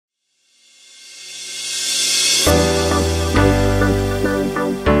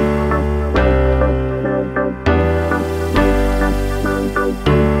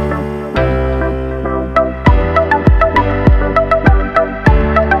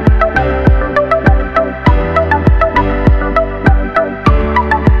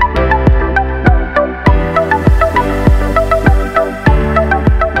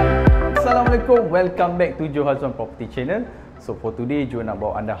welcome back to Johazwan Property Channel. So for today, Jo nak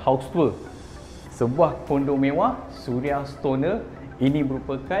bawa anda house tour sebuah kondo mewah Suria Stonor. Ini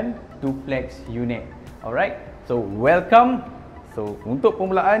merupakan duplex unit. Alright, so welcome. So untuk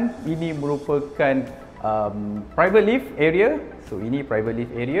permulaan, ini merupakan private lift area. So ini private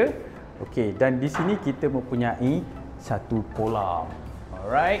lift area. Okey, dan di sini kita mempunyai satu kolam.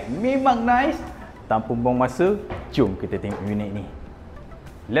 Alright, memang nice. Tanpa buang masa, jom kita tengok unit ni.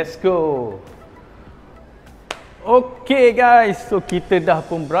 Let's go. Okay guys, so kita dah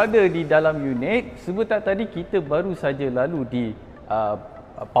pun berada di dalam unit. Sebentar tadi kita baru saja lalu di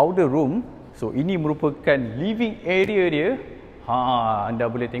powder room. So ini merupakan living area dia. Anda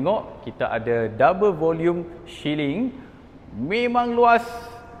boleh tengok kita ada double volume ceiling. Memang luas.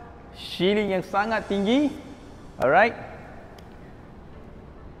 Ceiling yang sangat tinggi. Alright.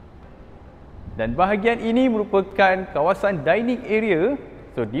 Dan bahagian ini merupakan kawasan dining area.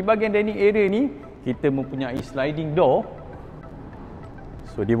 So di bahagian dining area ni kita mempunyai sliding door.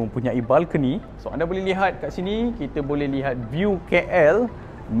 So dia mempunyai balcony. So anda boleh lihat kat sini, kita boleh lihat view KL.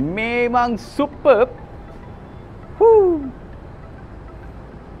 Memang superb.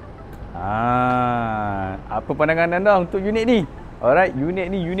 Apa pandangan anda untuk unit ni? Alright, unit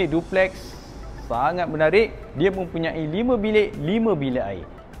ni unit duplex, sangat menarik. Dia mempunyai 5 bilik, 5 bilik air.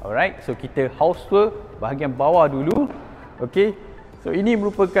 Alright, so kita house tour bahagian bawah dulu. Okay, so ini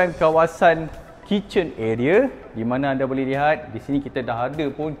merupakan kawasan kitchen area, di mana anda boleh lihat di sini kita dah ada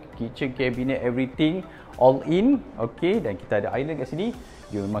pun kitchen cabinet everything all in. Okey, dan kita ada island kat sini.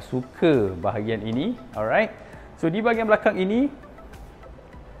 Dia memang suka bahagian ini. Alright, so di bahagian belakang ini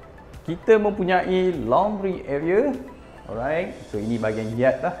kita mempunyai laundry area. Alright, so ini bahagian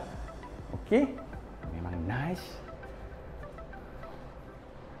yard lah. Okey, memang nice.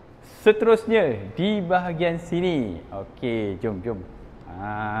 Seterusnya di bahagian sini. Okey, jom.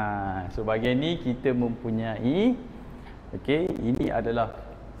 So bahagian ni kita mempunyai, okey, ini adalah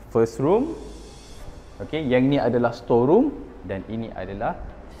first room. Okey, yang ni adalah storeroom dan ini adalah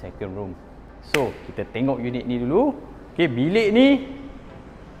second room. So kita tengok unit ni dulu. Okey, bilik ni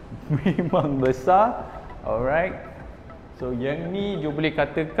memang besar. Alright. So yang ni you boleh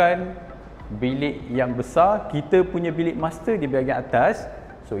katakan bilik yang besar. Kita punya bilik master di bahagian atas.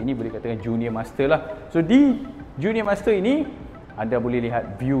 So ini boleh katakan junior master lah. So di junior master ini anda boleh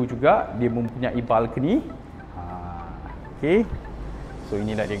lihat view juga. Dia mempunyai balcony. Okay, so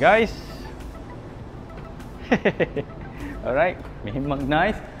inilah dia guys. Alright, memang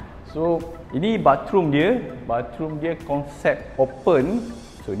nice. So ini bathroom dia. Bathroom dia konsep open.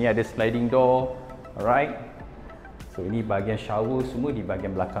 So ini ada sliding door. Alright. So ini bahagian shower semua di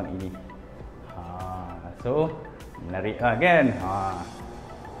bahagian belakang ini. So menarik lah kan.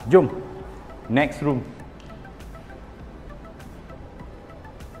 Jom next room.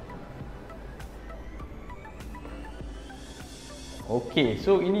 Okey,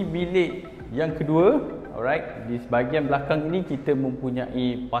 so ini bilik yang kedua. Alright, di bahagian belakang ini kita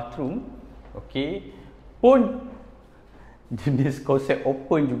mempunyai bathroom. Okey, pun jenis konsep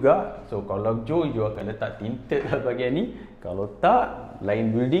open juga. So kalau you akan letak tinted dalam bahagian ni. Kalau tak,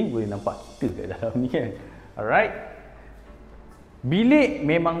 lain building boleh nampak kita kat dalam ni kan. Alright, bilik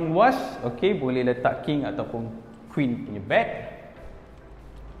memang luas. Okey, boleh letak king ataupun queen punya bed.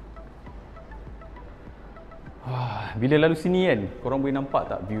 Bila lalu sini kan, korang boleh nampak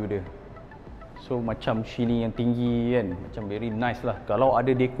tak view dia? So macam ceiling yang tinggi kan, macam very nice lah. Kalau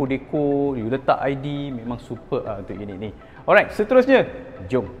ada deko-deko, you letak ID, memang super lah untuk unit ni. Alright, seterusnya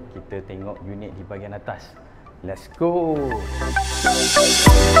jom kita tengok unit di bahagian atas. Let's go.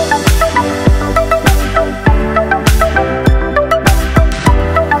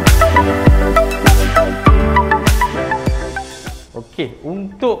 Okey,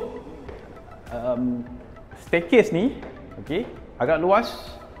 untuk staircase ni, okey, agak luas.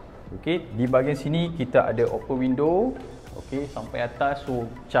 Okey, di bahagian sini kita ada open window, okey, sampai atas. So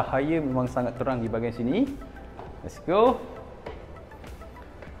cahaya memang sangat terang di bahagian sini. Let's go.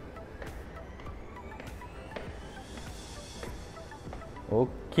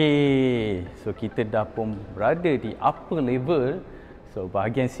 Okey, so kita dah pun berada di upper level. So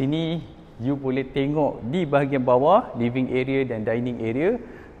bahagian sini you boleh tengok di bahagian bawah living area dan dining area.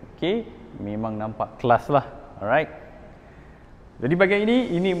 Okey, memang nampak kelas lah. Alright. Jadi bahagian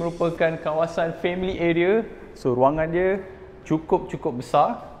ini merupakan kawasan family area. So ruangan dia cukup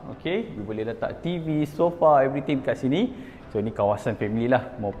besar. Okey, you boleh letak TV, sofa, everything kat sini. So ini kawasan family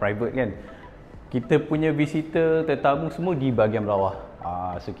lah, more private kan. Kita punya visitor, tetamu semua di bahagian bawah.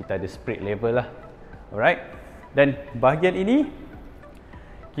 So kita ada spread level lah. Alright. Dan bahagian ini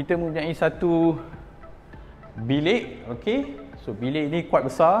kita mempunyai satu bilik. Okey, so bilik ini quite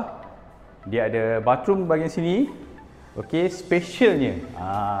besar. dia ada bathroom bahagian sini. Okey, specialnya.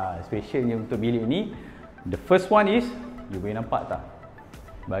 Specialnya untuk bilik ni, the first one is, you boleh nampak tak?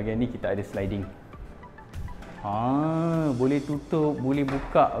 Bahagian ni kita ada sliding. Boleh tutup, boleh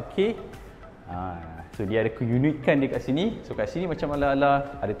buka. Okey. So dia ada keunikan dia kat sini. So kat sini macam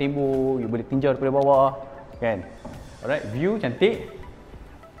ala-ala ada tembok, you boleh tinjau daripada bawah, kan? Alright, view cantik.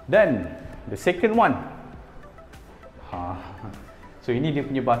 Dan the second one, so ini dia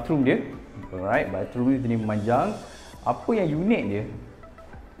punya bathroom dia. Alright, bathroom dia ni memanjang. Apa yang unik dia,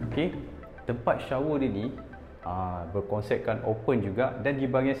 okay, tempat shower dia ni berkonsepkan open juga, dan di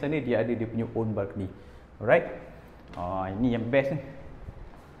bahagian sana dia ada dia punya own balcony. Alright, ini yang best ni.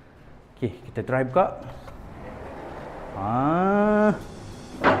 Okay, kita drive buka.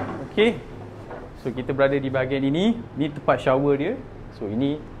 Okay, so kita berada di bahagian ini. Ni tempat shower dia. So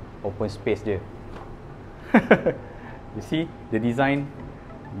ini open space dia. You see, the design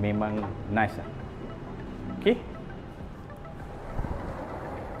memang nice lah. Okay.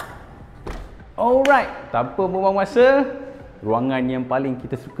 Alright, tanpa membuang masa, ruangan yang paling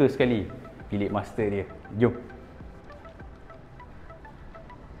kita suka sekali, bilik master dia. Jom.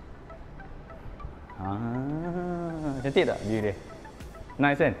 Cantik tak view dia?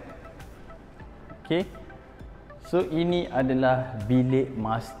 Nice kan? Okay. So ini adalah bilik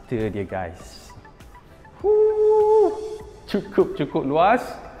master dia, guys. Cukup luas.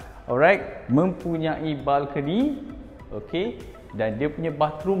 Alright, mempunyai balcony. Okay. Dan dia punya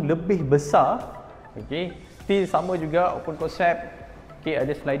bathroom lebih besar. Okay, still sama juga, open concept. Okay,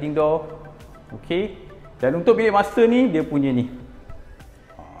 ada sliding door. Okay, dan untuk bilik master ni, dia punya ni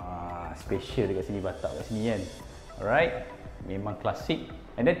special dekat sini, bathtub kat sini kan. Alright, memang klasik.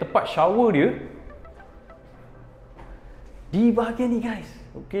 And then tempat shower dia di bahagian ni, guys.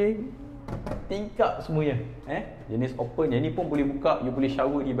 Okay, tingkap semuanya. Jenis open. Yang ni pun boleh buka, you boleh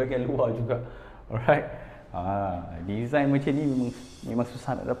shower di bahagian luar juga. Alright. Design macam ni memang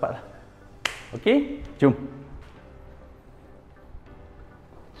susah nak dapat lah. Okay, jom.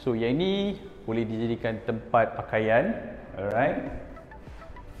 So yang ni boleh dijadikan tempat pakaian. Alright,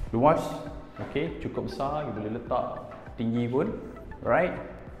 luas. Okay, cukup besar, you boleh letak tinggi pun. Alright,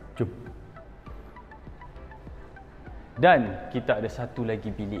 jom. Dan kita ada satu lagi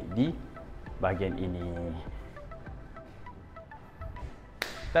bilik di bahagian ini.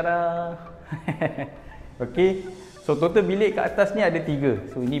 Tada. Okay, so total bilik kat atas ni ada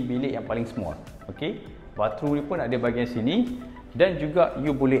 3. So ini bilik yang paling small. Okay, bathroom ni pun ada bahagian sini. Dan juga you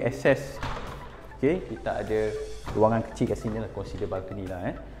boleh access. Okay, kita ada ruangan kecil kat sini lah, consider balcony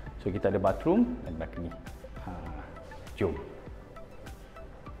lah. So kita ada bathroom dan balcony. Jom.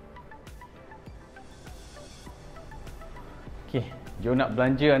 Okay, jom nak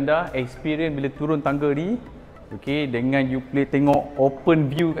belanja anda experience bila turun tangga ni. Okay, dengan you boleh tengok open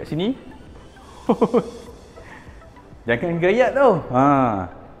view kat sini. Jangan gayat tau.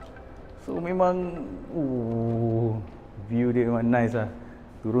 So memang view dia memang nice lah.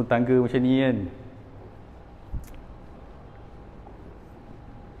 Turun tangga macam ni kan.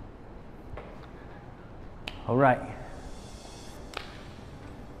 Alright.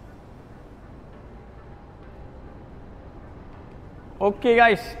 Okay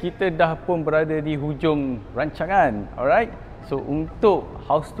guys, kita dah pun berada di hujung rancangan. Alright. So untuk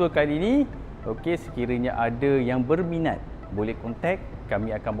house tour kali ni, okey, sekiranya ada yang berminat, boleh contact.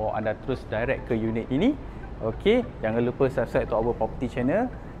 Kami akan bawa anda terus direct ke unit ini. Okey, jangan lupa subscribe to our property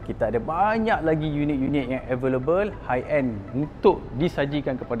channel. Kita ada banyak lagi unit-unit yang available, high end untuk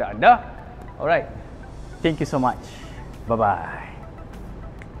disajikan kepada anda. Alright. Thank you so much. Bye-bye.